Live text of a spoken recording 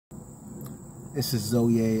This is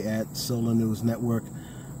Zoye at Solar News Network.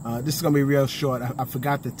 This is going to be real short. I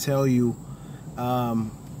forgot to tell you,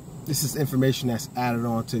 this is information that's added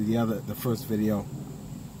on to the first video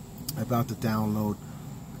about the download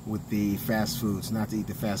with the fast foods, not to eat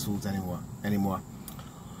the fast foods anymore.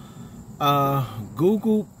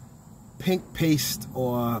 Google pink paste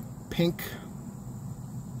or pink,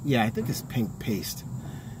 yeah, I think it's pink paste.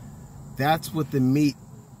 That's what the meat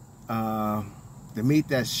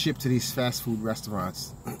that's shipped to these fast food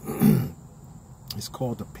restaurants is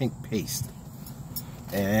called the pink paste.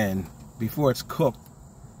 And before it's cooked,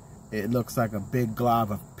 it looks like a big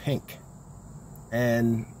glob of pink.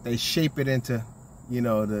 And they shape it into, you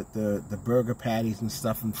know, the burger patties and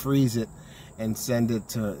stuff, and freeze it and send it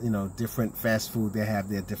to, you know, different fast food. They have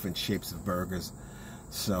their different shapes of burgers.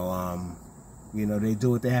 So, you know, they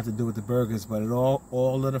do what they have to do with the burgers, but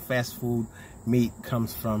all of the fast food meat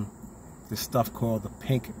comes from the stuff called the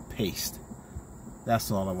pink paste.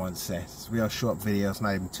 That's all I want to say. It's a real short video. It's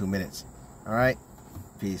not even 2 minutes. All right?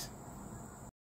 Peace.